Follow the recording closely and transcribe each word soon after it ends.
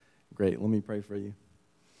Great. Let me pray for you.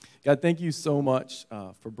 God, thank you so much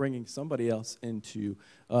for bringing somebody else into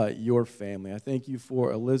your family. I thank you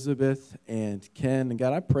for Elizabeth and Ken. And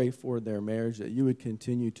God, I pray for their marriage that you would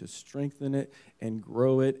continue to strengthen it and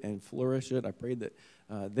grow it and flourish it. I pray that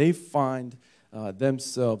they find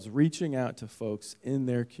themselves reaching out to folks in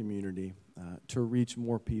their community to reach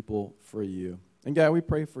more people for you. And God, we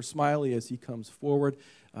pray for Smiley as he comes forward.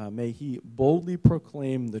 May he boldly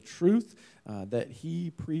proclaim the truth, that he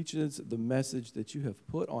preaches the message that you have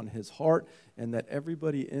put on his heart, and that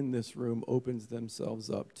everybody in this room opens themselves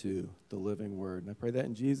up to the living word. And I pray that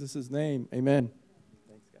in Jesus' name. Amen.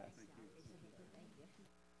 Thanks, guys.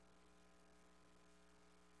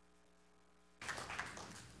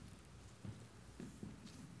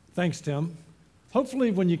 Thanks, Tim.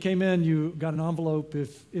 Hopefully when you came in, you got an envelope.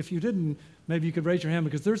 If you didn't, maybe you could raise your hand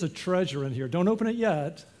because there's a treasure in here. Don't open it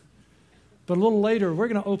yet. But a little later, we're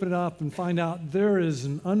going to open it up and find out there is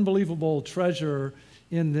an unbelievable treasure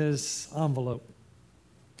in this envelope.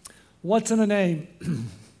 What's in a name?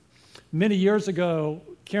 Many years ago,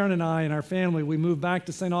 Karen and I and our family, we moved back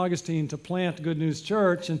to St. Augustine to plant Good News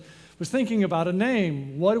Church and was thinking about a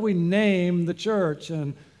name. What do we name the church?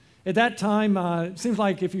 And at that time, it seems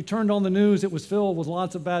like if you turned on the news, it was filled with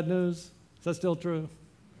lots of bad news. Is that still true?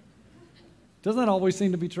 Doesn't that always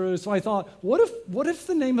seem to be true? So I thought, what if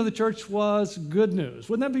the name of the church was Good News?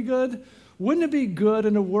 Wouldn't that be good? Wouldn't it be good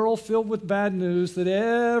in a world filled with bad news that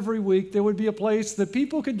every week there would be a place that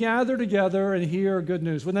people could gather together and hear good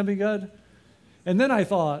news? Wouldn't that be good? And then I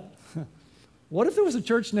thought, what if there was a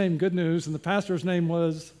church named Good News and the pastor's name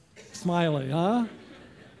was Smiley, huh?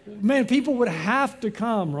 Man, people would have to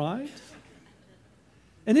come, right?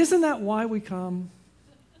 And isn't that why we come?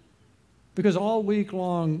 Because all week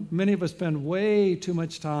long, many of us spend way too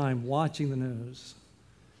much time watching the news.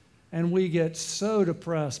 And we get so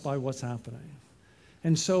depressed by what's happening.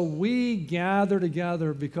 And so we gather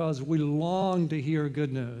together because we long to hear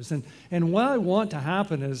good news. And what I want to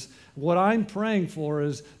happen is, what I'm praying for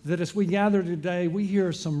is that as we gather today, we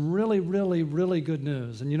hear some really, really, really good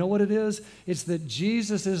news. And you know what it is? It's that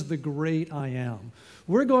Jesus is the great I am.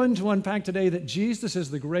 We're going to unpack today that Jesus is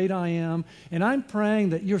the great I am, and I'm praying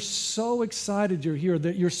that you're so excited you're here,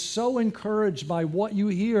 that you're so encouraged by what you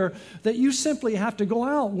hear, that you simply have to go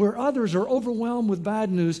out where others are overwhelmed with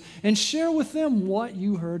bad news and share with them what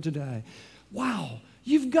you heard today. Wow,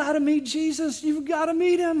 you've got to meet Jesus. You've got to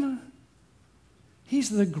meet him. He's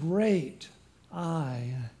the great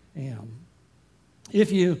I am.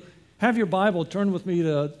 If you have your Bible, turn with me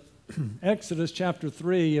to Exodus chapter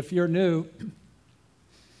 3. If you're new,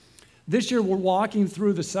 this year we're walking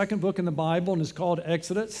through the second book in the Bible, and it's called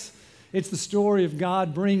Exodus. It's the story of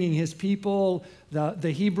God bringing his people,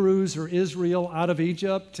 the Hebrews or Israel, out of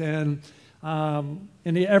Egypt. And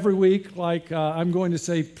every week, I'm going to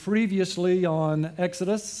say previously on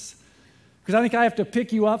Exodus, because I think I have to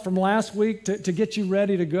pick you up from last week to get you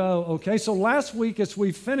ready to go. Okay, so last week as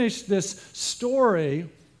we finished this story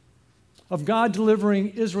of God delivering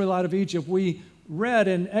Israel out of Egypt, we read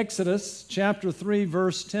in Exodus chapter 3,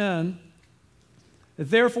 verse 10,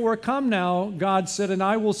 "Therefore come now," God said, "and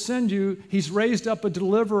I will send you," he's raised up a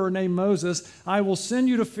deliverer named Moses, "I will send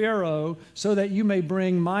you to Pharaoh so that you may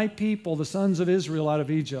bring my people, the sons of Israel, out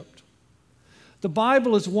of Egypt." The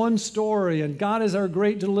Bible is one story, and God is our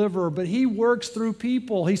great deliverer, but he works through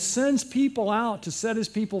people. He sends people out to set his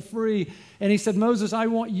people free. And he said, "Moses, I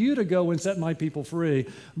want you to go and set my people free."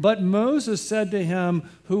 But Moses said to him,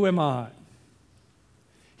 "Who am I?"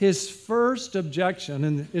 His first objection,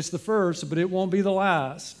 and it's the first, but it won't be the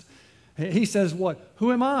last. He says, what?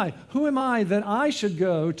 Who am I? Who am I that I should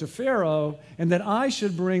go to Pharaoh and that I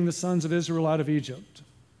should bring the sons of Israel out of Egypt?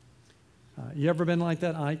 You ever been like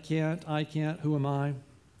that? I can't, who am I?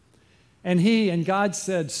 And God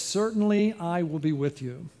said, "Certainly I will be with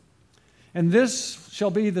you. And this shall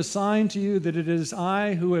be the sign to you that it is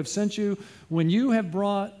I who have sent you. When you have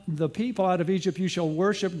brought the people out of Egypt, you shall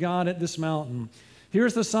worship God at this mountain.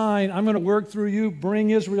 Here's the sign. I'm going to work through you,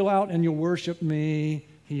 bring Israel out, and you'll worship me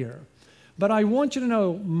here." But I want you to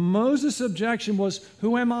know, Moses' objection was,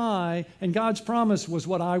 "Who am I?" And God's promise was,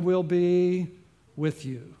 "What I will be with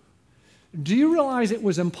you." Do you realize it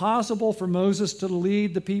was impossible for Moses to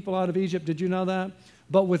lead the people out of Egypt? Did you know that?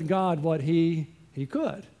 But with God, what he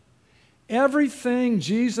could. Everything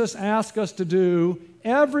Jesus asked us to do,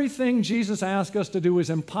 is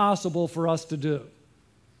impossible for us to do.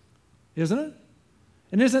 Isn't it?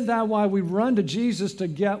 And isn't that why we run to Jesus to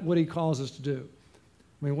get what he calls us to do?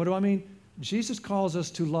 I mean, what do I mean? Jesus calls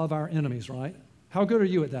us to love our enemies, right? How good are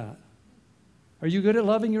you at that? Are you good at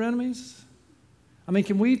loving your enemies? I mean,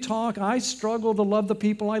 can we talk? I struggle to love the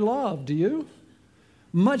people I love. Do you?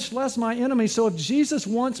 much less my enemy. So if Jesus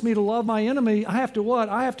wants me to love my enemy, I have to what?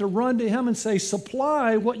 I have to run to him and say,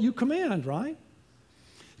 supply what you command, right?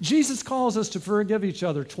 Jesus calls us to forgive each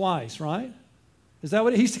other twice, right? Is that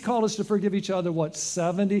what he's called us to forgive each other? What,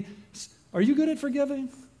 70? Are you good at forgiving?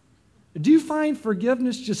 Do you find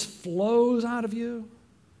forgiveness just flows out of you?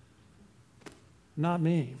 Not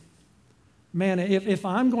me. Man, if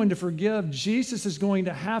I'm going to forgive, Jesus is going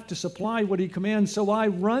to have to supply what he commands, so I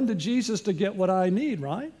run to Jesus to get what I need,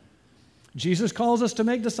 right? Jesus calls us to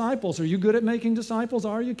make disciples. Are you good at making disciples,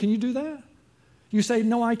 are you? Can you do that? You say,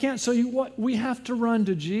 no, I can't. So we have to run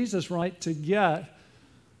to Jesus, right, to get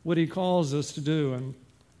what he calls us to do. And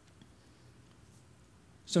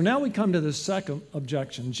so now we come to the second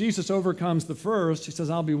objection. Jesus overcomes the first. He says,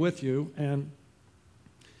 I'll be with you. And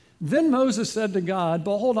then Moses said to God,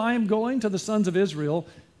 behold, I am going to the sons of Israel,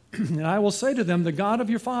 and I will say to them, the God of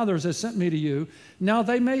your fathers has sent me to you. Now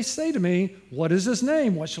they may say to me, what is his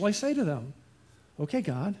name? What shall I say to them? Okay,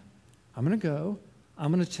 God, I'm going to go.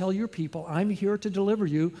 I'm going to tell your people I'm here to deliver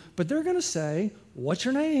you, but they're going to say, what's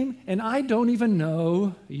your name? And I don't even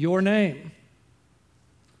know your name.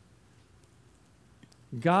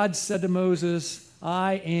 God said to Moses,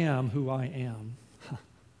 I am who I am.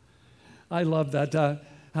 I love that.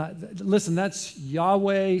 Listen, that's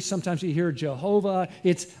Yahweh. Sometimes you hear Jehovah.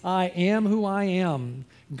 It's I am who I am.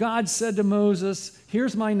 God said to Moses,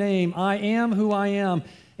 here's my name. I am who I am.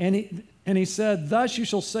 And he said, thus you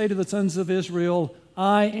shall say to the sons of Israel,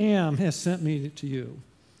 I am has sent me to you.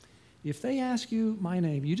 If they ask you my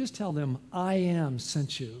name, you just tell them, I am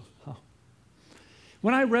sent you. Huh.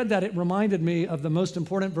 When I read that, it reminded me of the most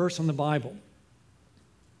important verse in the Bible.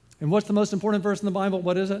 And what's the most important verse in the Bible?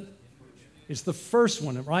 What is it? It's the first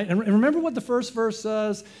one, right? And remember what the first verse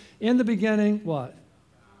says? In the beginning, what?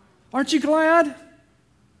 Aren't you glad?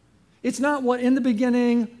 It's not what in the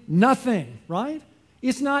beginning, nothing, right?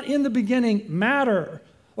 It's not in the beginning, matter,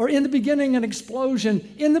 or in the beginning, an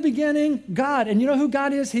explosion. In the beginning, God. And you know who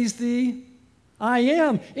God is? He's the I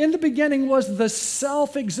am. In the beginning was the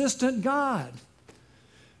self-existent God.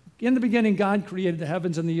 In the beginning, God created the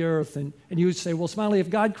heavens and the earth. And you would say, well, Smiley, if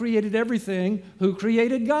God created everything, who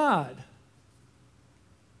created God?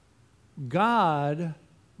 God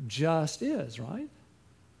just is, right?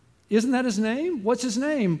 Isn't that his name? What's his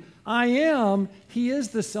name? I am. He is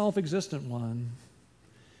the self-existent one.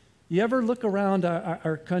 You ever look around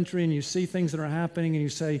our country and you see things that are happening and you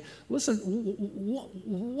say, listen,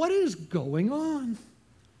 what is going on?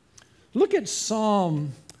 Look at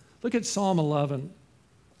Psalm 11.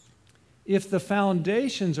 If the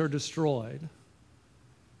foundations are destroyed,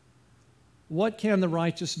 what can the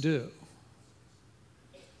righteous do?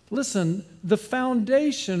 Listen, the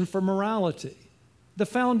foundation for morality, the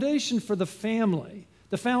foundation for the family,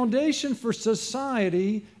 the foundation for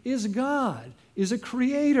society is God, is a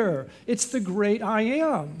creator. It's the great I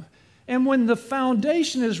am. And when the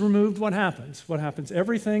foundation is removed, what happens? What happens?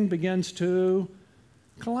 Everything begins to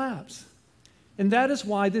collapse. And that is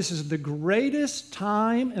why this is the greatest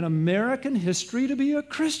time in American history to be a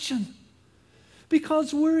Christian.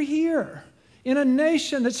 Because we're here in a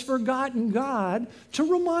nation that's forgotten God to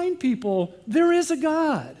remind people there is a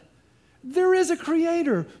God. There is a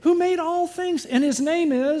creator who made all things, and his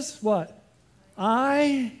name is what?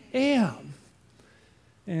 I am.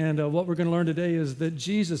 And what we're going to learn today is that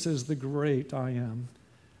Jesus is the great I am.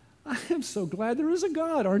 I am so glad there is a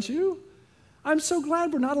God, aren't you? I'm so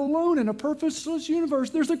glad we're not alone in a purposeless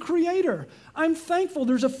universe. There's a creator. I'm thankful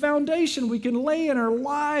there's a foundation we can lay in our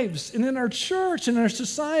lives and in our church and our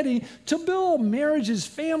society to build marriages,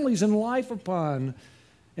 families, and life upon.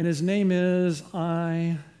 And his name is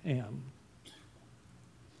I am.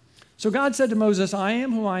 So God said to Moses, I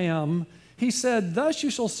am who I am. He said, thus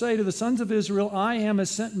you shall say to the sons of Israel, I am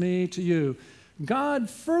has sent me to you. God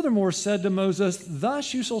furthermore said to Moses,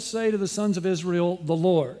 thus you shall say to the sons of Israel, the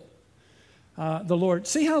Lord. The Lord.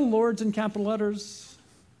 See how Lord's in capital letters?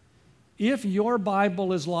 If your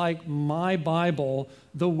Bible is like my Bible,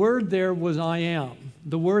 the word there was I am.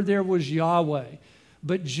 The word there was Yahweh.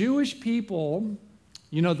 But Jewish people,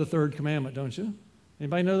 you know the third commandment, don't you?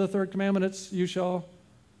 Anybody know the third commandment? It's you shall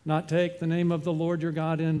not take the name of the Lord your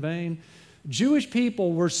God in vain. Jewish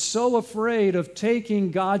people were so afraid of taking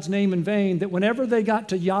God's name in vain that whenever they got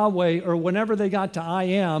to Yahweh or whenever they got to I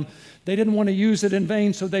am, they didn't want to use it in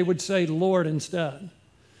vain, so they would say Lord instead.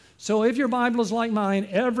 So if your Bible is like mine,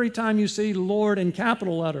 every time you see Lord in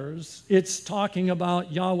capital letters, it's talking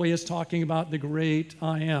about, Yahweh is talking about the great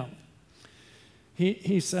I am.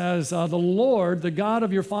 He says, the Lord, the God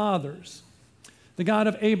of your fathers, the God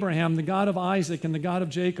of Abraham, the God of Isaac, and the God of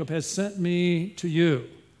Jacob has sent me to you.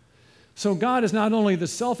 So God is not only the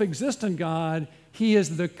self-existent God, he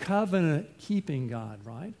is the covenant-keeping God,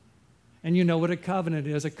 right? And you know what a covenant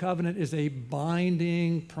is. A covenant is a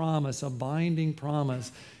binding promise, a binding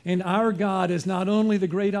promise. And our God is not only the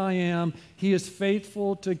great I am, he is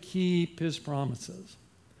faithful to keep his promises.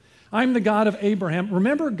 I'm the God of Abraham.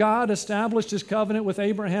 Remember, God established his covenant with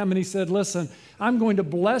Abraham, and he said, listen, I'm going to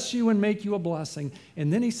bless you and make you a blessing.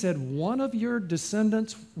 And then he said, one of your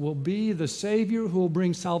descendants will be the Savior who will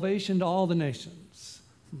bring salvation to all the nations.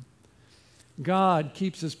 God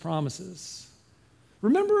keeps his promises.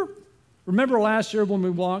 Remember last year when we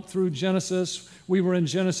walked through Genesis, we were in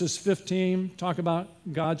Genesis 15, talk about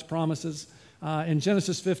God's promises. In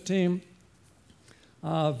Genesis 15,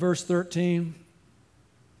 verse 13,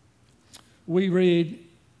 we read,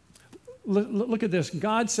 look at this.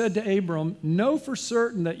 God said to Abram, know for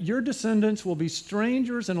certain that your descendants will be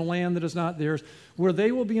strangers in a land that is not theirs, where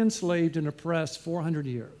they will be enslaved and oppressed 400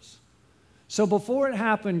 years. So before it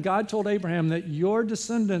happened, God told Abraham that your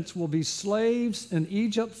descendants will be slaves in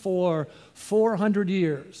Egypt for 400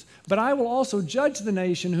 years. But I will also judge the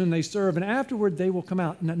nation whom they serve, and afterward they will come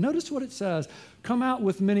out. Now, notice what it says, come out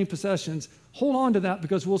with many possessions. Hold on to that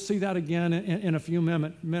because we'll see that again in a few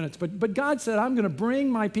minutes. But God said, I'm going to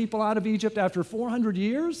bring my people out of Egypt after 400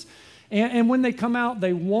 years, and when they come out,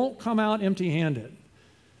 they won't come out empty-handed.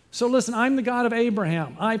 So listen, I'm the God of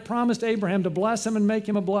Abraham. I promised Abraham to bless him and make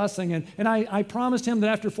him a blessing. And I promised him that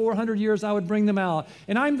after 400 years I would bring them out.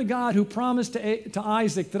 And I'm the God who promised to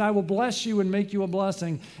Isaac that I will bless you and make you a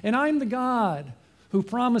blessing. And I'm the God who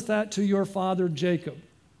promised that to your father Jacob.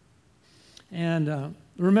 And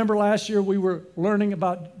remember last year we were learning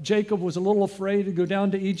about Jacob was a little afraid to go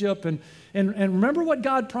down to Egypt. And remember what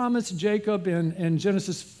God promised Jacob in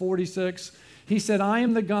Genesis 46? He said, I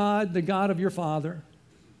am the God of your father,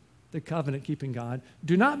 the covenant-keeping God.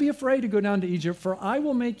 Do not be afraid to go down to Egypt, for I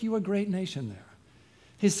will make you a great nation there.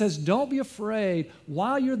 He says, don't be afraid.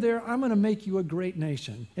 While you're there, I'm going to make you a great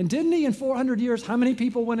nation. And didn't he, in 400 years, how many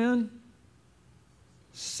people went in?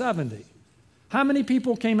 70. How many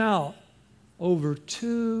people came out? Over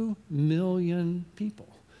 2 million people.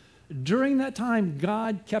 During that time,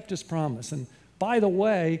 God kept his promise. And by the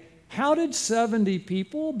way, how did 70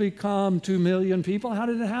 people become 2 million people? How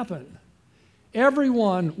did it happen?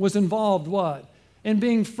 Everyone was involved, what? In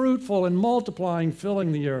being fruitful and multiplying,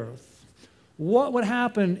 filling the earth. What would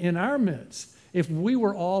happen in our midst if we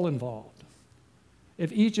were all involved?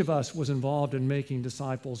 If each of us was involved in making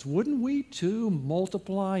disciples, wouldn't we too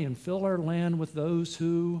multiply and fill our land with those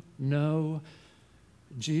who know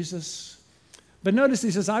Jesus? But notice he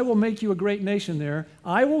says, I will make you a great nation there.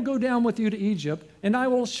 I will go down with you to Egypt, and I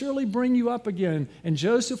will surely bring you up again, and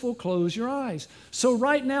Joseph will close your eyes. So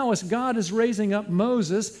right now, as God is raising up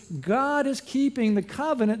Moses, God is keeping the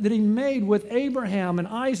covenant that he made with Abraham and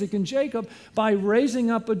Isaac and Jacob by raising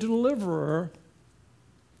up a deliverer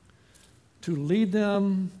to lead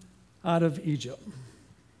them out of Egypt.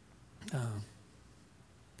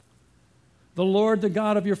 The Lord, the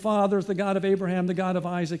God of your fathers, the God of Abraham, the God of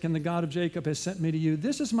Isaac, and the God of Jacob has sent me to you.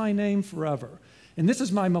 This is my name forever, and this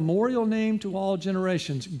is my memorial name to all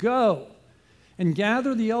generations. Go and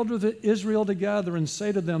gather the elders of Israel together and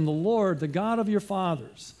say to them, the Lord, the God of your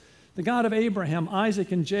fathers, the God of Abraham,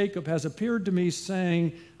 Isaac, and Jacob has appeared to me,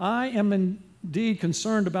 saying, I am indeed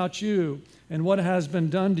concerned about you and what has been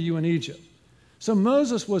done to you in Egypt. So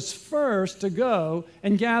Moses was first to go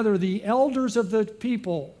and gather the elders of the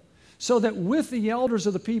people, so that with the elders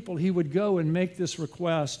of the people, he would go and make this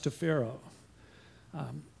request to Pharaoh.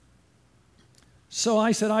 So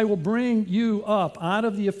I said, I will bring you up out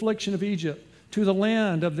of the affliction of Egypt to the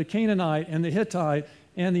land of the Canaanite and the Hittite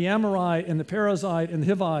and the Amorite and the Perizzite and the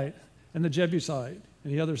Hivite and the Jebusite.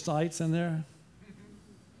 Any other sites in there?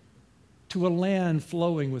 To a land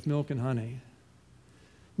flowing with milk and honey.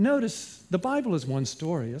 Notice, the Bible is one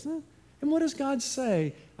story, isn't it? And what does God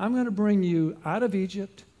say? I'm going to bring you out of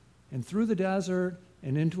Egypt and through the desert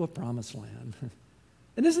and into a promised land.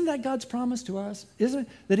 And isn't that God's promise to us? Isn't it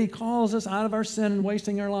that he calls us out of our sin and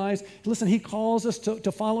wasting our lives? Listen, he calls us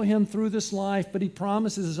to follow him through this life, but he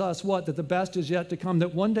promises us what? That the best is yet to come,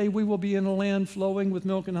 that one day we will be in a land flowing with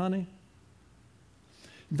milk and honey.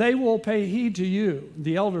 They will pay heed to you,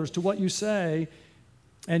 the elders, to what you say,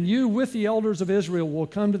 and you with the elders of Israel will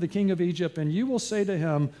come to the king of Egypt, and you will say to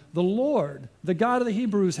him, the Lord, the God of the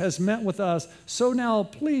Hebrews, has met with us. So now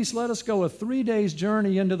please let us go a 3 days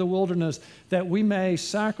journey into the wilderness that we may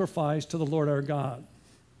sacrifice to the Lord our God.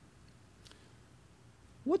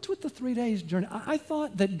 What's with the 3 days journey? I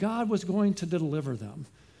thought that God was going to deliver them.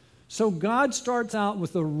 So God starts out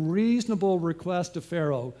with a reasonable request to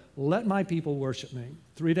Pharaoh, let my people worship me.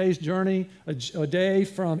 3 days journey, a day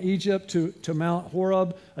from Egypt to Mount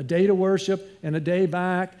Horeb, a day to worship and a day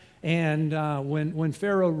back. And when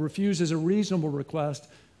Pharaoh refuses a reasonable request,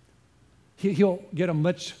 he'll get a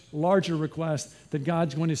much larger request that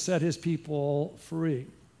God's going to set his people free.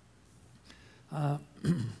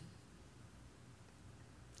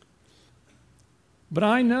 But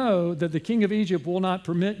I know that the king of Egypt will not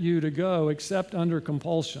permit you to go except under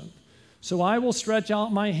compulsion. So I will stretch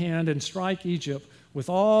out my hand and strike Egypt with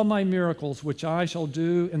all my miracles, which I shall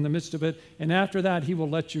do in the midst of it, and after that he will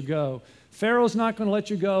let you go. Pharaoh's not going to let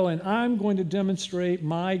you go, and I'm going to demonstrate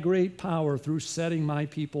my great power through setting my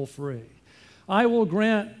people free. I will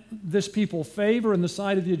grant this people favor in the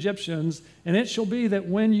sight of the Egyptians, and it shall be that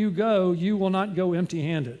when you go, you will not go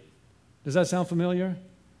empty-handed. Does that sound familiar?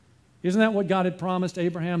 Isn't that what God had promised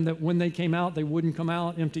Abraham, that when they came out, they wouldn't come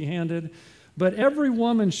out empty-handed? But every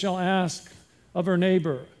woman shall ask of her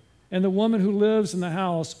neighbor, and the woman who lives in the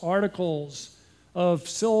house, articles of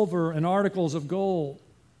silver and articles of gold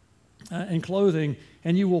and clothing,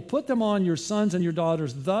 and you will put them on your sons and your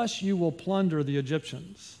daughters. Thus you will plunder the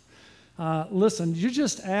Egyptians. Listen, you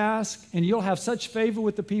just ask, and you'll have such favor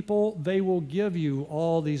with the people, they will give you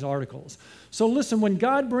all these articles. So listen, when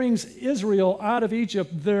God brings Israel out of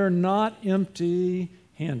Egypt, they're not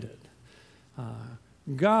empty-handed.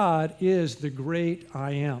 God is the great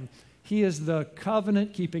I am. He is the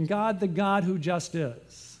covenant-keeping God, the God who just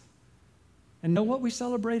is. And know what we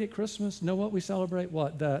celebrate at Christmas? Know what we celebrate?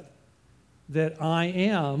 What? That I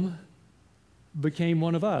am became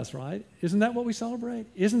one of us, right? Isn't that what we celebrate?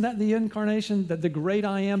 Isn't that the incarnation, that the great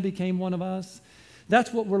I am became one of us?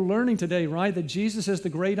 That's what we're learning today, right? That Jesus is the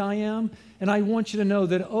great I am. And I want you to know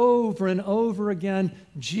that over and over again,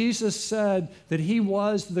 Jesus said that he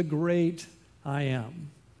was the great I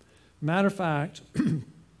am. Matter of fact,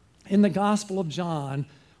 in the Gospel of John,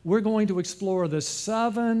 we're going to explore the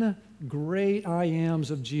 7 great I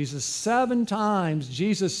ams of Jesus. 7 times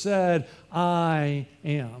Jesus said, I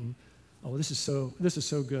am. Oh, this is so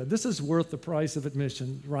good. This is worth the price of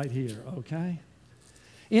admission right here, okay?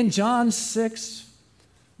 In John 6,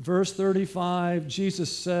 verse 35,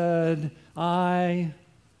 Jesus said, I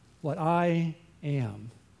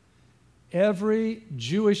am. Every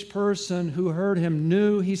Jewish person who heard him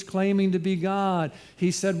knew he's claiming to be God.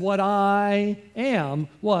 He said, what I am,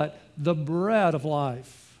 what? The bread of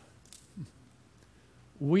life.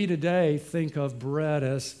 We today think of bread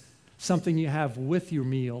as something you have with your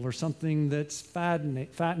meal or something that's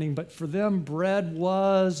fattening. But for them, bread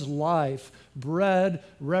was life. Bread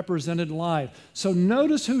represented life. So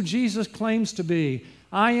notice who Jesus claims to be.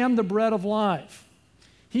 I am the bread of life.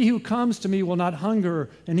 He who comes to me will not hunger,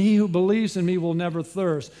 and he who believes in me will never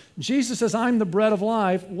thirst. Jesus says, I'm the bread of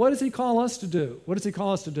life. What does he call us to do? What does he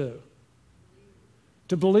call us to do?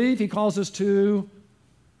 To believe. He calls us to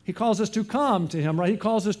come to him, right? He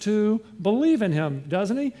calls us to believe in him,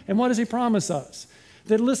 doesn't he? And what does he promise us?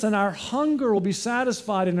 That, listen, our hunger will be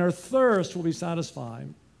satisfied and our thirst will be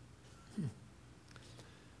satisfied.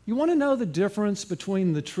 You want to know the difference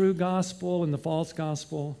between the true gospel and the false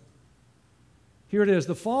gospel? Here it is.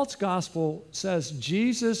 The false gospel says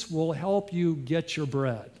Jesus will help you get your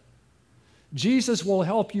bread. Jesus will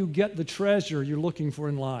help you get the treasure you're looking for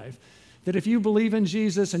in life. That if you believe in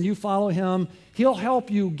Jesus and you follow him, he'll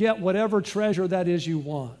help you get whatever treasure that is you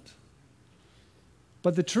want.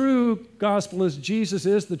 But the true gospel is Jesus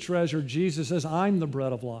is the treasure. Jesus says, I'm the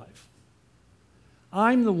bread of life.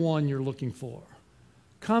 I'm the one you're looking for.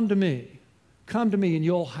 Come to me. Come to me and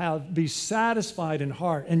you'll be satisfied in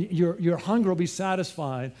heart, and your hunger will be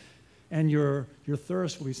satisfied, and your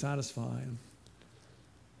thirst will be satisfied.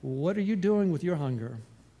 What are you doing with your hunger?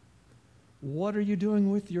 What are you doing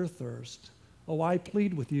with your thirst? Oh, I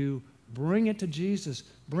plead with you, bring it to Jesus.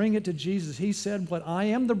 Bring it to Jesus. He said, what? I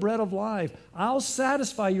am the bread of life. I'll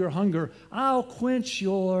satisfy your hunger. I'll quench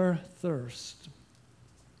your thirst.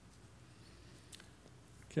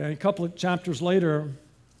 Okay, a couple of chapters later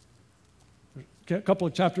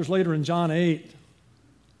in John 8,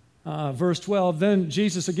 verse 12, then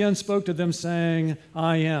Jesus again spoke to them saying,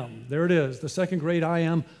 I am. There it is, the second great I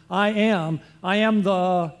am. I am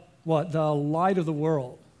the what? The light of the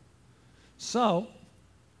world. So,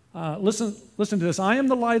 listen to this. I am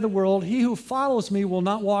the light of the world. He who follows me will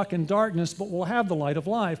not walk in darkness, but will have the light of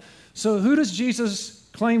life. So who does Jesus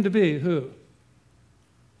claim to be? Who?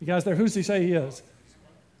 You guys there, who does he say he is?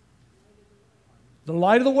 The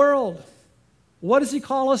light of the world. What does he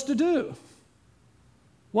call us to do?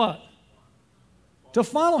 What? To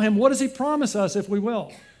follow him. What does he promise us if we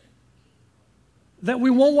will? that we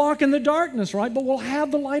won't walk in the darkness, right? But we'll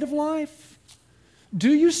have the light of life.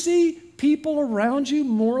 Do you see people around you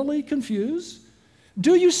morally confused?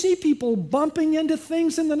 Do you see people bumping into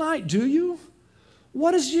things in the night? Do you?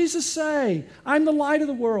 What does Jesus say? I'm the light of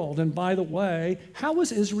the world. And by the way, how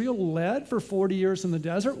was Israel led for 40 years in the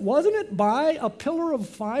desert? Wasn't it by a pillar of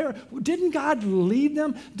fire? Didn't God lead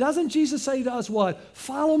them? Doesn't Jesus say to us what?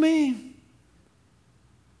 Follow me.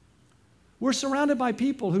 We're surrounded by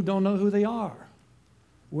people who don't know who they are,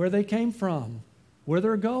 where they came from, where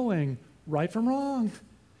they're going, right from wrong.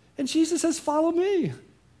 And Jesus says, follow me.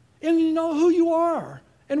 And you know who you are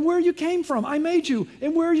and where you came from. I made you.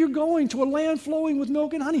 And where you're going, to a land flowing with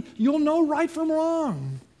milk and honey. You'll know right from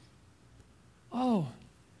wrong. Oh,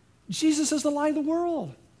 Jesus is the light of the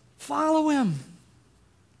world. Follow him.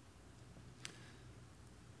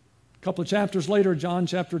 A couple of chapters later, John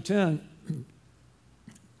chapter 10.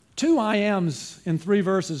 2 I ams in 3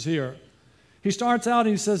 verses here. He starts out and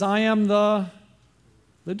he says, I am the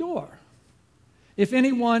door. If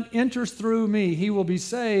anyone enters through me, he will be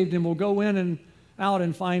saved and will go in and out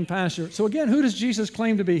and find pasture. So again, who does Jesus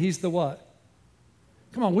claim to be? He's the what?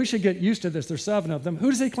 Come on, we should get used to this. There's 7 of them.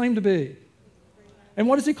 Who does he claim to be? And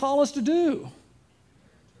what does he call us to do?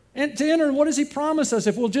 And to enter, what does he promise us?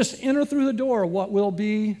 If we'll just enter through the door, what will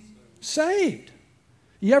be saved?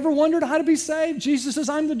 You ever wondered how to be saved? Jesus says,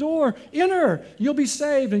 I'm the door. Enter. You'll be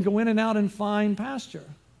saved and go in and out and find pasture.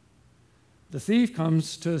 The thief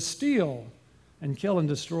comes to steal and kill and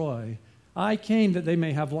destroy. I came that they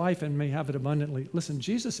may have life and may have it abundantly. Listen,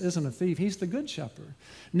 Jesus isn't a thief. He's the good shepherd.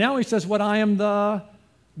 Now he says, I am the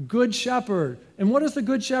good shepherd. And what does the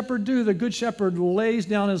good shepherd do? The good shepherd lays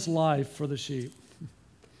down his life for the sheep.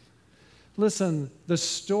 Listen, the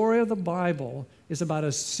story of the Bible is about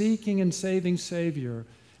a seeking and saving Savior.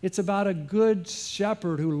 It's about a good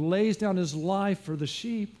shepherd who lays down his life for the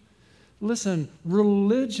sheep. Listen,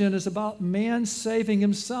 religion is about man saving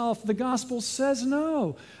himself. The gospel says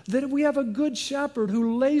no, that we have a good shepherd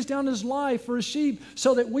who lays down his life for his sheep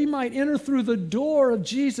so that we might enter through the door of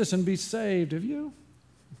Jesus and be saved. Have you?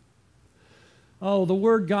 Oh, the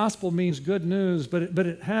word gospel means good news, but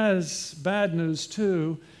it has bad news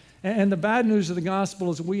too. And the bad news of the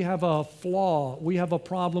gospel is we have a flaw. We have a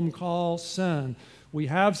problem called sin. We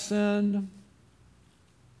have sinned.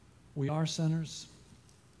 We are sinners.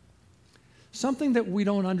 Something that we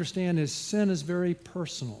don't understand is sin is very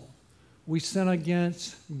personal. We sin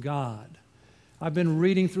against God. I've been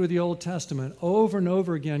reading through the Old Testament. Over and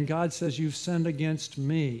over again, God says, you've sinned against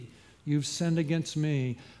me. You've sinned against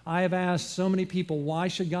me. I have asked so many people, why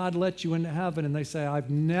should God let you into heaven? And they say,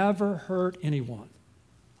 I've never hurt anyone.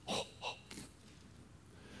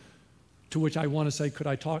 To which I want to say, could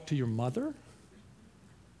I talk to your mother?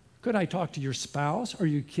 Could I talk to your spouse? Are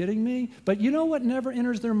you kidding me? But you know what never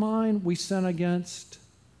enters their mind? We sin against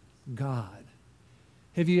God.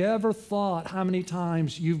 Have you ever thought how many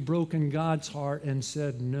times you've broken God's heart and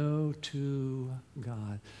said no to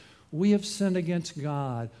God? We have sinned against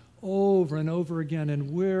God over and over again,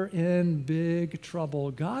 and we're in big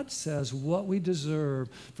trouble. God says what we deserve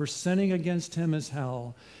for sinning against him is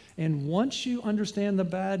hell. And once you understand the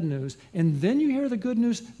bad news, and then you hear the good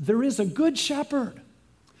news, there is a good shepherd.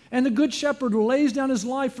 And the good shepherd lays down his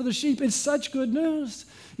life for the sheep. It's such good news.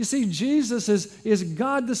 You see, Jesus is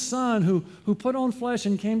God the Son who put on flesh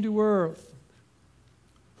and came to earth,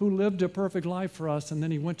 who lived a perfect life for us, and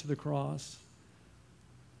then he went to the cross.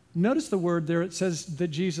 Notice the word there. It says that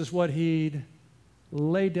Jesus, he'd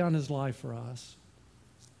laid down his life for us.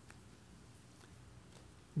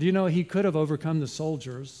 Do you know he could have overcome the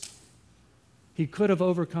soldiers? He could have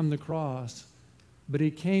overcome the cross. But he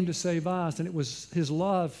came to save us, and it was his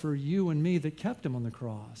love for you and me that kept him on the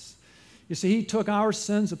cross. You see, he took our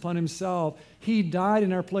sins upon himself. He died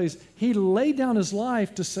in our place. He laid down his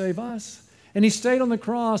life to save us. And he stayed on the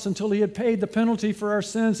cross until he had paid the penalty for our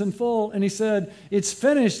sins in full. And he said, it's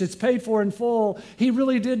finished. It's paid for in full. He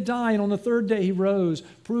really did die, and on the 3rd day he rose,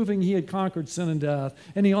 proving he had conquered sin and death.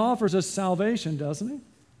 And he offers us salvation, doesn't he?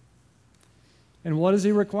 And what does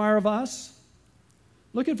he require of us?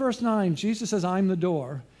 Look at verse 9. Jesus says, I'm the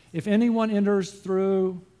door. If anyone enters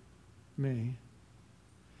through me,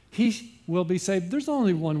 he will be saved. There's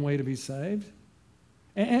only one way to be saved,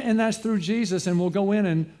 and that's through Jesus, and we'll go in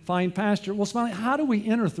and find pasture. Well, Smiley, how do we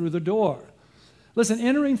enter through the door? Listen,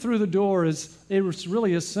 entering through the door is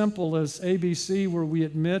really as simple as ABC, where we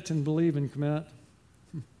admit and believe and commit.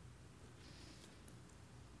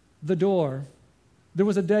 The door. There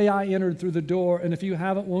was a day I entered through the door, and if you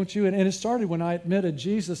haven't, won't you? And it started when I admitted,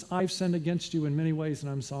 Jesus, I've sinned against you in many ways, and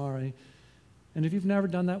I'm sorry. And if you've never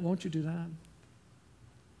done that, won't you do that?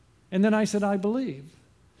 And then I said, I believe.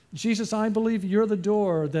 Jesus, I believe you're the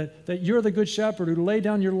door, that you're the good shepherd who laid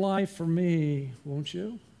down your life for me, won't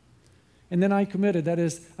you? And then I committed. That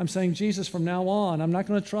is, I'm saying, Jesus, from now on, I'm not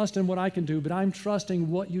going to trust in what I can do, but I'm trusting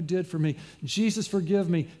what you did for me. Jesus, forgive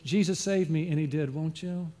me. Jesus, save me. And he did, won't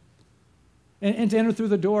you? And to enter through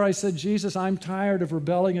the door, I said, Jesus, I'm tired of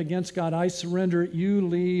rebelling against God. I surrender. You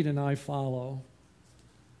lead and I follow.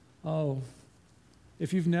 Oh,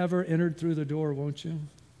 if you've never entered through the door, won't you?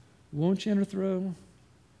 Won't you enter through?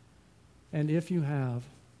 And if you have,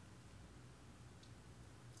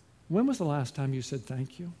 when was the last time you said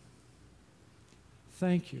thank you?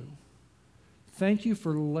 Thank you. Thank you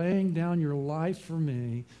for laying down your life for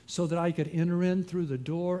me so that I could enter in through the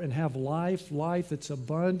door and have life that's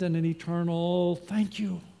abundant and eternal. Thank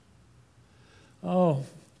you. Oh,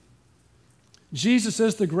 Jesus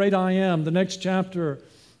is the great I am. The next chapter,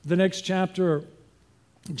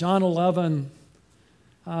 John 11,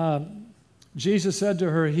 Jesus said to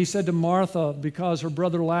her, he said to Martha, because her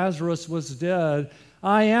brother Lazarus was dead,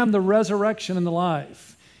 I am the resurrection and the life.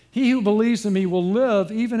 He who believes in me will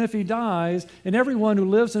live even if he dies, and everyone who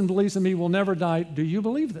lives and believes in me will never die. Do you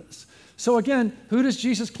believe this? So again, who does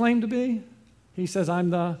Jesus claim to be? He says, I'm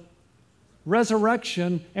the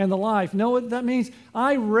resurrection and the life. No, that means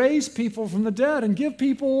I raise people from the dead and give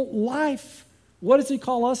people life. What does he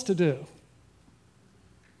call us to do?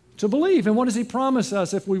 To believe. And what does he promise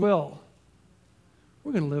us if we will?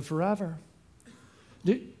 We're going to live forever.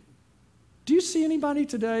 Do you see anybody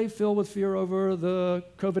today filled with fear over the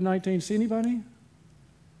COVID-19? See anybody?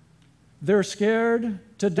 They're scared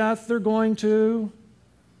to death they're going to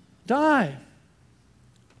die.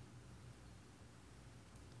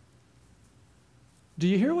 Do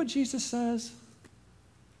you hear what Jesus says?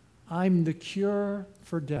 I'm the cure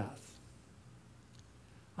for death.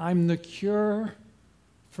 I'm the cure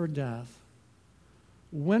for death.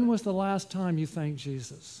 When was the last time you thanked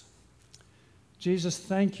Jesus? Jesus,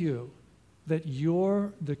 thank you that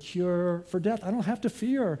you're the cure for death. I don't have to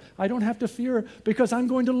fear. I don't have to fear because I'm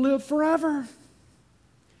going to live forever.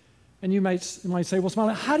 And you might say, well,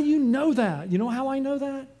 Smiley, how do you know that? You know how I know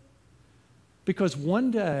that? Because one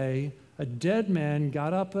day a dead man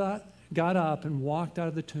got up and walked out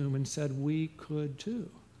of the tomb and said, we could too.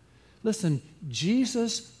 Listen,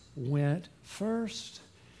 Jesus went first.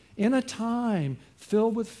 In a time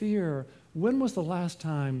filled with fear, when was the last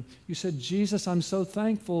time you said, Jesus, I'm so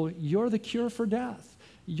thankful you're the cure for death.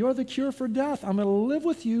 You're the cure for death. I'm going to live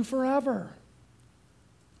with you forever.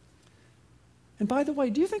 And by the way,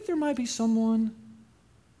 do you think there might be someone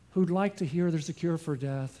who'd like to hear there's a cure for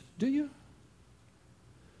death? Do you?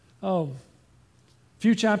 Oh, a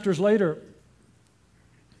few chapters later,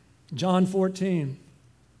 John 14.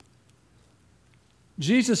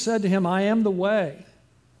 Jesus said to him, I am the way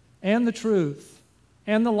and the truth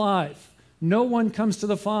and the life. No one comes to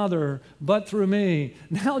the Father but through me.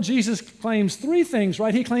 Now Jesus claims three things,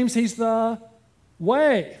 right? He claims he's the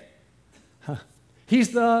way. He's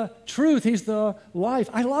the truth. He's the life.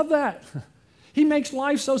 I love that. He makes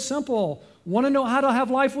life so simple. Want to know how to have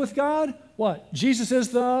life with God? What? Jesus is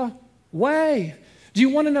the way. Do you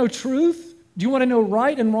want to know truth? Do you want to know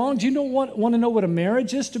right and wrong? Do you want to know what a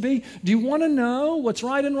marriage is to be? Do you want to know what's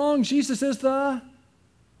right and wrong? Jesus is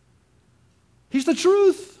He's the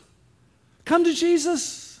truth. Come to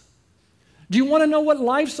Jesus. Do you want to know what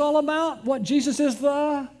life's all about? What? Jesus is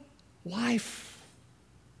the life.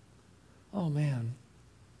 Oh, man.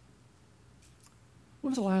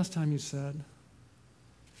 When was the last time you said,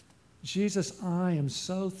 Jesus, I am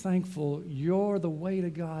so thankful you're the way to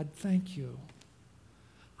God. Thank you.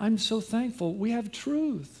 I'm so thankful we have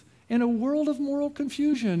truth. In a world of moral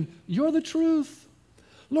confusion, you're the truth.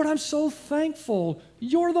 Lord, I'm so thankful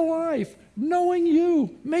you're the life. Knowing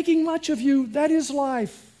you, making much of you, that is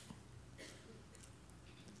life.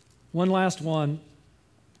 One last one,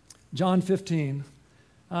 John 15.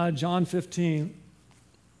 John 15,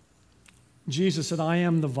 Jesus said, I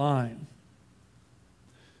am the vine.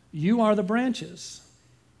 You are the branches.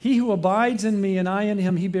 He who abides in me and I in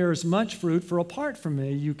him, he bears much fruit, for apart from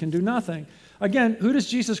me you can do nothing. Again, who does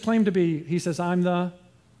Jesus claim to be? He says, I'm the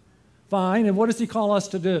vine. And what does he call us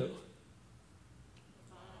to do?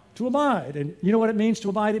 To abide. And you know what it means to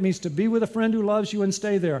abide? It means to be with a friend who loves you and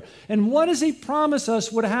stay there. And what does he promise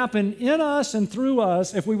us would happen in us and through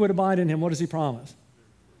us if we would abide in him? What does he promise?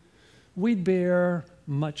 We'd bear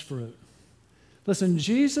much fruit. Listen,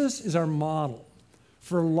 Jesus is our model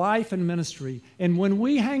for life and ministry. And when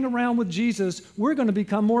we hang around with Jesus, we're going to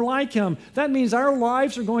become more like him. That means our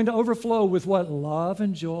lives are going to overflow with what? Love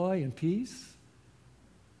and joy and peace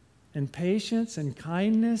and patience and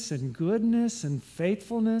kindness and goodness and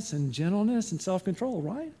faithfulness and gentleness and self-control,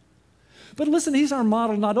 right? But listen, he's our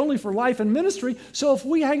model not only for life and ministry, so if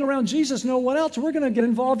we hang around Jesus, know what else? We're going to get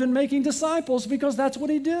involved in making disciples because that's what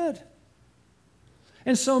he did.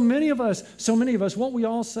 And so many of us, won't we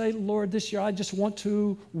all say, Lord, this year I just want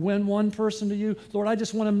to win one person to you. Lord, I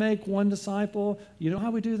just want to make one disciple. You know how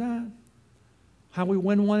we do that? How we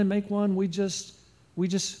win one and make one? We just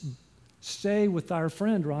stay with our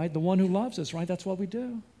friend, right? The one who loves us, right? That's what we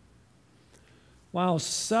do. Wow,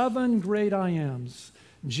 7 great I ams.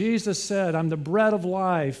 Jesus said, I'm the bread of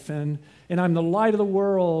life, and I'm the light of the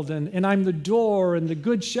world, and I'm the door, and the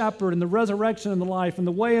good shepherd, and the resurrection and the life, and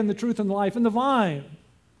the way and the truth and the life, and the vine.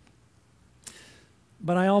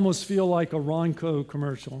 But I almost feel like a Ronco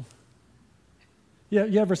commercial. Yeah,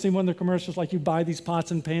 you ever seen one of the commercials like you buy these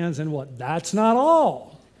pots and pans and what? That's not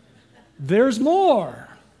all. There's more.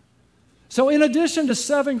 So in addition to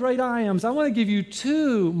 7 great I ams, I want to give you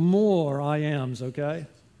 2 more I ams, okay?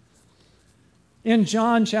 In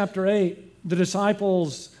John chapter 8, the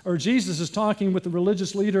disciples, or Jesus is talking with the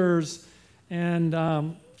religious leaders,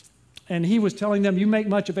 and he was telling them, you make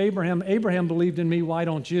much of Abraham. Abraham believed in me, why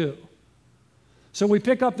don't you? So we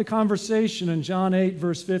pick up the conversation in John 8,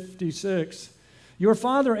 verse 56. Your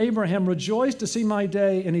father Abraham rejoiced to see my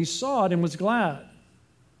day, and he saw it and was glad.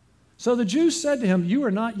 So the Jews said to him, you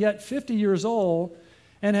are not yet 50 years old,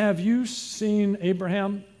 and have you seen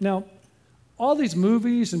Abraham? Now, all these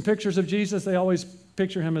movies and pictures of Jesus, they always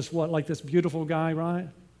picture him as what? Like this beautiful guy, right?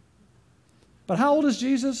 But how old is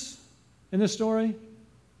Jesus in this story?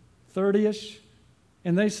 30-ish.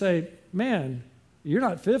 And they say, man, you're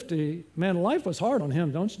not 50. Man, life was hard on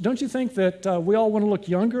him. Don't you think that we all want to look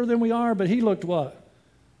younger than we are? But he looked what?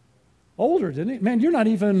 Older, didn't he? Man, you're not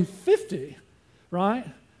even 50, right?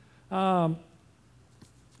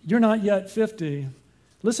 You're not yet 50.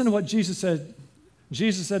 Listen to what Jesus said.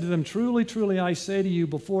 Jesus said to them, truly, truly, I say to you,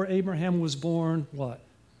 before Abraham was born, what?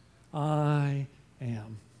 I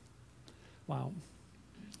am. Wow.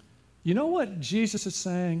 You know what Jesus is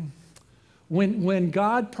saying? When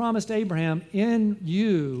God promised Abraham, in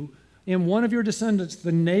you, in one of your descendants,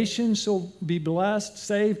 the nation shall be blessed,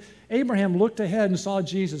 saved, Abraham looked ahead and saw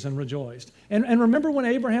Jesus and rejoiced. And remember when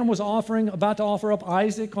Abraham was about to offer up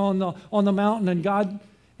Isaac on the mountain, and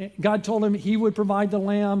God told him he would provide the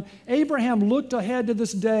lamb. Abraham looked ahead to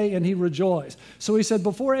this day and he rejoiced. So he said,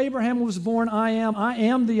 before Abraham was born, I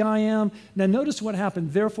am the I am. Now notice what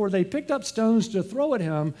happened. Therefore they picked up stones to throw at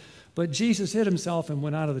him, but Jesus hid himself and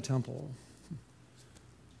went out of the temple.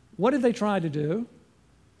 What did they try to do?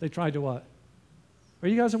 They tried to what? Are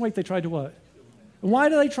you guys awake? They tried to what? Why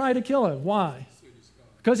did they try to kill him? Why?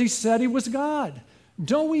 Because he said he was God.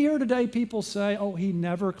 Don't we hear today people say, oh, he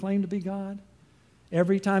never claimed to be God?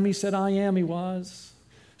 Every time he said, I am, he was.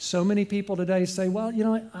 So many people today say, well, you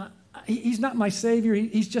know, he's not my Savior.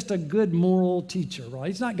 He's just a good moral teacher, right?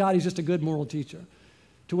 He's not God. He's just a good moral teacher.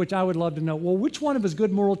 To which I would love to know, well, which one of his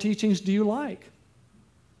good moral teachings do you like?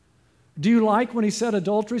 Do you like when he said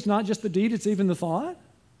adultery is not just the deed, it's even the thought?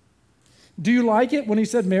 Do you like it when he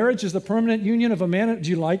said marriage is the permanent union of a man? Do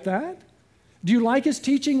you like that? Do you like his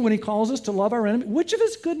teaching when he calls us to love our enemy? Which of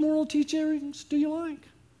his good moral teachings do you like?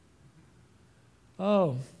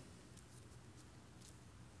 Oh,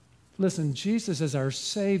 listen, Jesus is our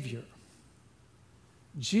Savior.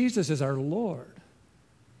 Jesus is our Lord.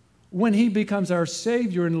 When he becomes our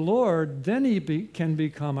Savior and Lord, then he can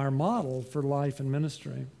become our model for life and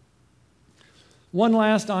ministry. One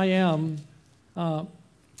last I am.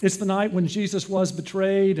 It's the night when Jesus was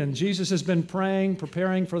betrayed, and Jesus has been praying,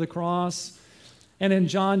 preparing for the cross. And in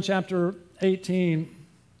John chapter 18,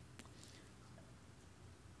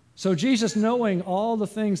 so Jesus, knowing all the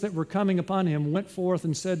things that were coming upon him, went forth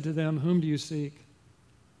and said to them, whom do you seek?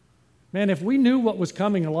 Man, if we knew what was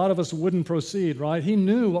coming, a lot of us wouldn't proceed, right? He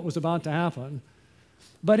knew what was about to happen.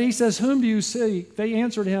 But he says, whom do you seek? They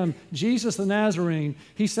answered him, Jesus the Nazarene.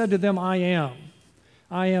 He said to them, I am.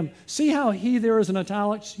 I am. See how he there is in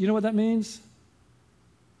italics? You know what that means?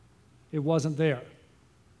 It wasn't there.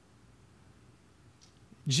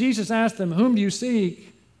 Jesus asked them, whom do you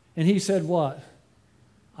seek? And he said what?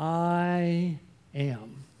 I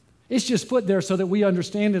am. It's just put there so that we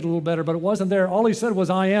understand it a little better, but it wasn't there. All he said was,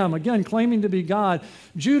 I am. Again, claiming to be God.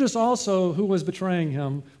 Judas also, who was betraying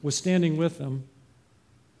him, was standing with him.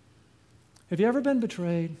 Have you ever been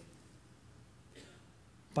betrayed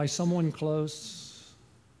by someone close?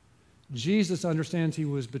 Jesus understands he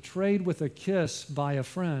was betrayed with a kiss by a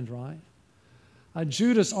friend, right?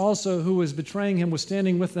 Judas also, who was betraying him, was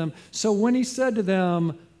standing with them. So when he said to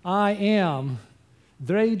them, I am,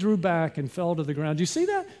 they drew back and fell to the ground. Do you see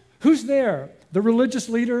that? Who's there? The religious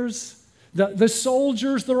leaders, The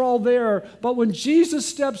soldiers, they're all there. But when Jesus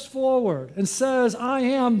steps forward and says, I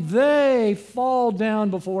am, they fall down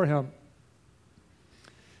before him.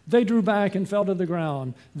 They drew back and fell to the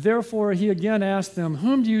ground. Therefore, he again asked them,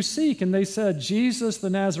 whom do you seek? And they said, Jesus the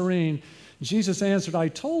Nazarene. Jesus answered, I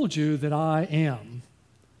told you that I am.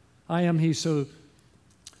 I am he. So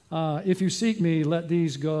if you seek me, let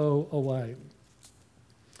these go away.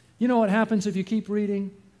 You know what happens if you keep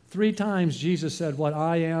reading? 3 times Jesus said, what?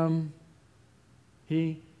 I am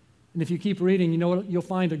he. And if you keep reading, you know what you'll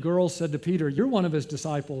find? A girl said to Peter, you're one of his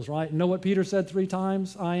disciples, right? You know what Peter said 3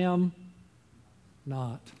 times? I am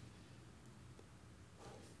not.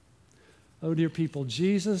 Oh, dear people,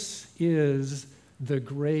 Jesus is the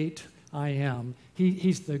great I am.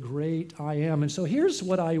 He's the great I am. And so here's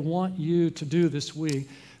what I want you to do this week.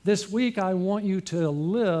 This week, I want you to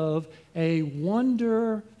live a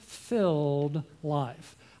wonder-filled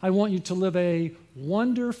life. I want you to live a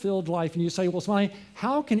wonder-filled life. And you say, well, Sonny,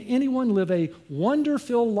 how can anyone live a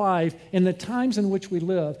wonder-filled life in the times in which we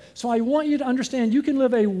live? So I want you to understand you can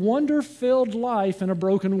live a wonder-filled life in a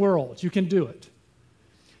broken world. You can do it.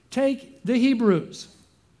 Take the Hebrews.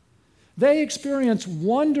 They experienced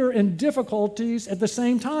wonder and difficulties at the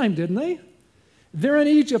same time, didn't they? They're in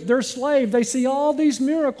Egypt. They're slaves. They see all these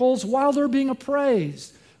miracles while they're being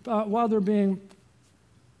appraised, while they're being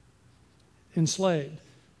enslaved.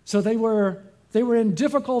 So they were in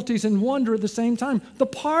difficulties and wonder at the same time. The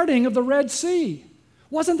parting of the Red Sea.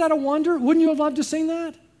 Wasn't that a wonder? Wouldn't you have loved to see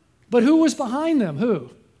that? But who was behind them? Who?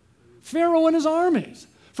 Pharaoh and his armies.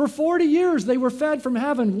 For 40 years, they were fed from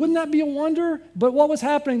heaven. Wouldn't that be a wonder? But what was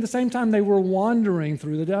happening at the same time? They were wandering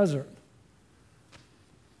through the desert.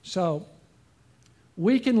 So,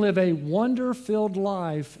 we can live a wonder-filled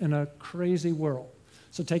life in a crazy world.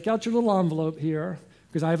 So take out your little envelope here,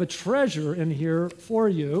 because I have a treasure in here for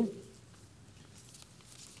you.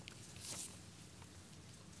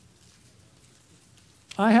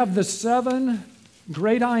 I have the 7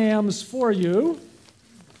 great I ams for you.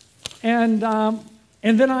 And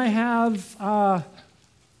then I have, and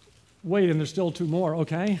there's still 2 more,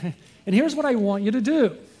 okay? And here's what I want you to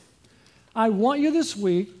do. I want you this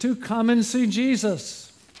week to come and see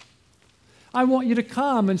Jesus. I want you to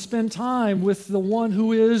come and spend time with the one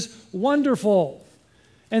who is wonderful.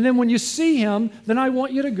 And then when you see him, then I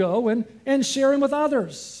want you to go and share him with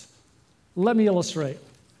others. Let me illustrate.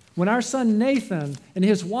 When our son Nathan and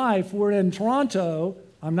his wife were in Toronto,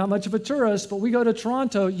 I'm not much of a tourist, but we go to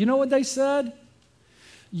Toronto, you know what they said?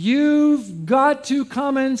 You've got to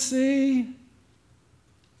come and see.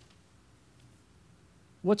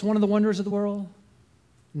 What's one of the wonders of the world?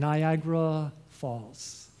 Niagara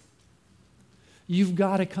Falls. You've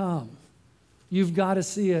got to come. You've got to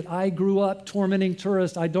see it. I grew up tormenting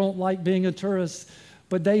tourists. I don't like being a tourist.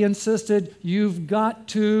 But they insisted, you've got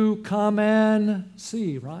to come and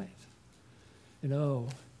see, right?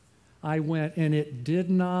 I went, and it did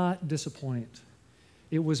not disappoint.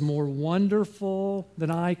 It was more wonderful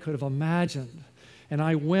than I could have imagined. And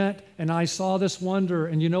I went, and I saw this wonder.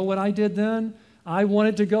 And you know what I did then? I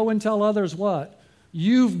wanted to go and tell others what?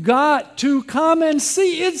 You've got to come and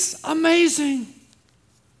see. It's amazing.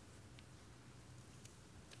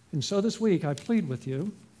 And so this week, I plead with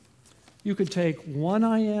you, you could take 1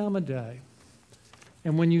 I am a day.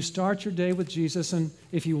 And when you start your day with Jesus, and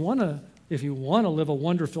if you want to live a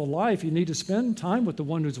wonder-filled life, you need to spend time with the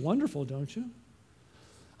one who's wonderful, don't you?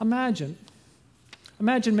 Imagine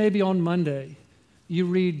maybe on Monday, you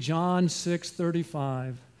read John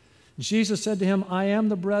 6:35. Jesus said to him, I am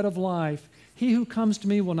the bread of life. He who comes to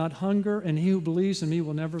me will not hunger, and he who believes in me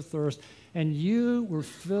will never thirst. And you were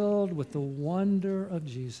filled with the wonder of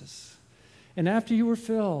Jesus. And after you were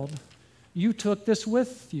filled, you took this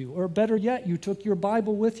with you, or better yet, you took your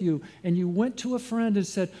Bible with you, and you went to a friend and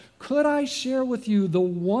said, could I share with you the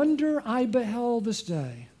wonder I beheld this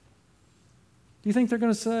day? Do you think they're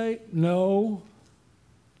going to say, no?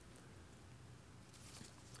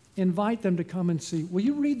 Invite them to come and see. Will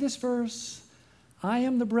you read this verse? I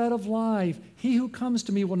am the bread of life. He who comes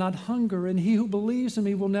to me will not hunger, and he who believes in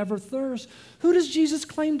me will never thirst. Who does Jesus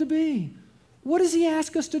claim to be? What does he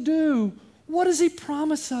ask us to do? What does he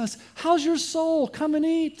promise us? How's your soul? Come and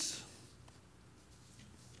eat.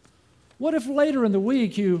 What if later in the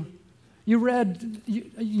week you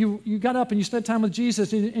got up and you spent time with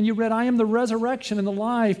Jesus and you read, I am the resurrection and the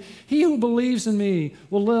life. He who believes in me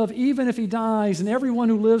will live even if he dies, and everyone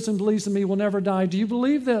who lives and believes in me will never die. Do you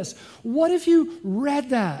believe this? What if you read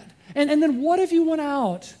that? And then what if you went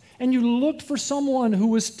out and you looked for someone who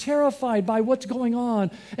was terrified by what's going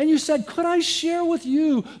on, and you said, could I share with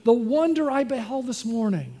you the wonder I beheld this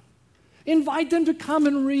morning? Invite them to come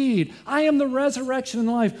and read. I am the resurrection and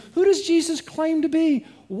life. Who does Jesus claim to be?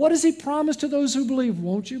 What does he promise to those who believe?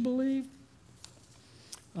 Won't you believe?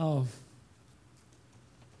 Oh.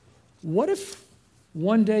 What if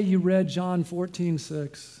one day you read John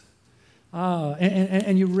 14:6,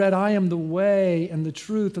 and you read, I am the way and the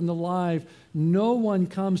truth and the life. No one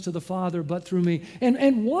comes to the Father but through me.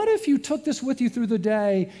 And what if you took this with you through the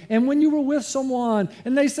day, and when you were with someone,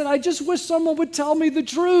 and they said, I just wish someone would tell me the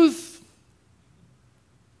truth.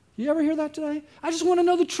 You ever hear that today? I just want to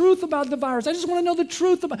know the truth about the virus. I just want to know the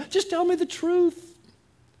truth about, just tell me the truth.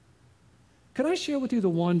 Could I share with you the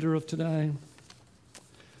wonder of today?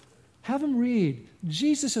 Have them read,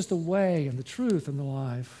 Jesus is the way and the truth and the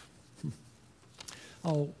life.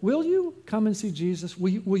 Oh, will you come and see Jesus?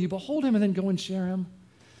 Will you behold him and then go and share him?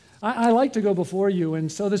 I like to go before you,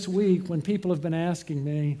 and so this week when people have been asking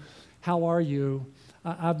me, how are you?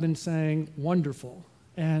 I've been saying wonderful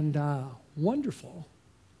and wonderful.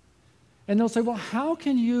 And they'll say, well, how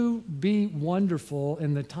can you be wonderful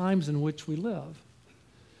in the times in which we live?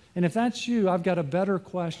 And if that's you, I've got a better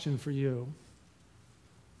question for you.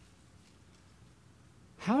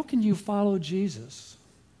 How can you follow Jesus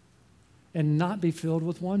and not be filled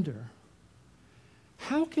with wonder?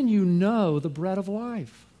 How can you know the bread of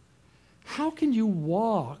life? How can you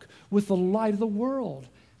walk with the light of the world?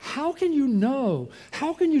 How can you know?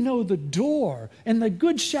 How can you know the door and the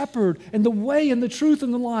good shepherd and the way and the truth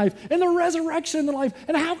and the life and the resurrection and the life?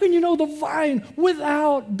 And how can you know the vine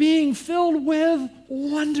without being filled with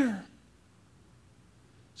wonder?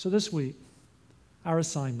 So this week, our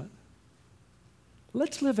assignment,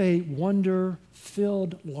 let's live a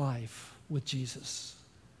wonder-filled life with Jesus.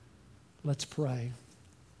 Let's pray.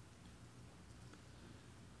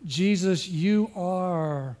 Jesus, you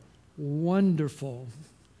are wonderful.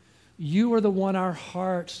 You are the one our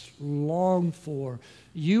hearts long for.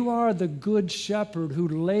 You are the good shepherd who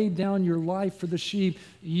laid down your life for the sheep.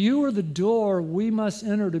 You are the door we must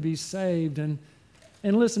enter to be saved. And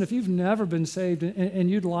listen, if you've never been saved and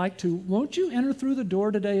you'd like to, won't you enter through the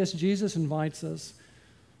door today as Jesus invites us?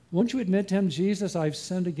 Won't you admit to him, Jesus, I've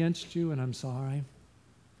sinned against you and I'm sorry?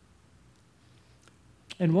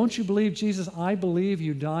 And won't you believe, Jesus, I believe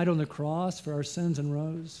you died on the cross for our sins and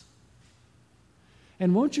rose?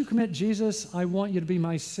 And won't you commit, Jesus, I want you to be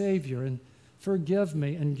my Savior and forgive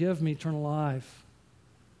me and give me eternal life.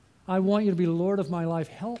 I want you to be Lord of my life.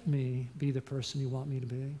 Help me be the person you want me to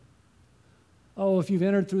be. Oh, if you've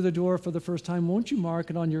entered through the door for the first time, won't you mark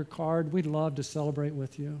it on your card? We'd love to celebrate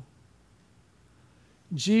with you.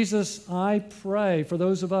 Jesus, I pray for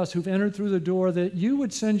those of us who've entered through the door that you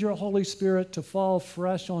would send your Holy Spirit to fall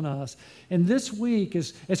fresh on us. And this week,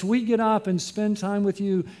 as we get up and spend time with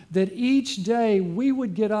you, that each day we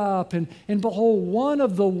would get up and behold one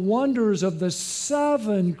of the wonders of the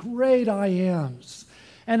 7 great I ams.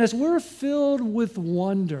 And as we're filled with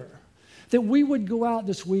wonder, that we would go out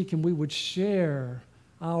this week and we would share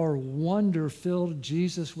our wonder-filled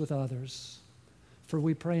Jesus with others. For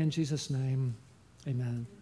we pray in Jesus' name. Amen.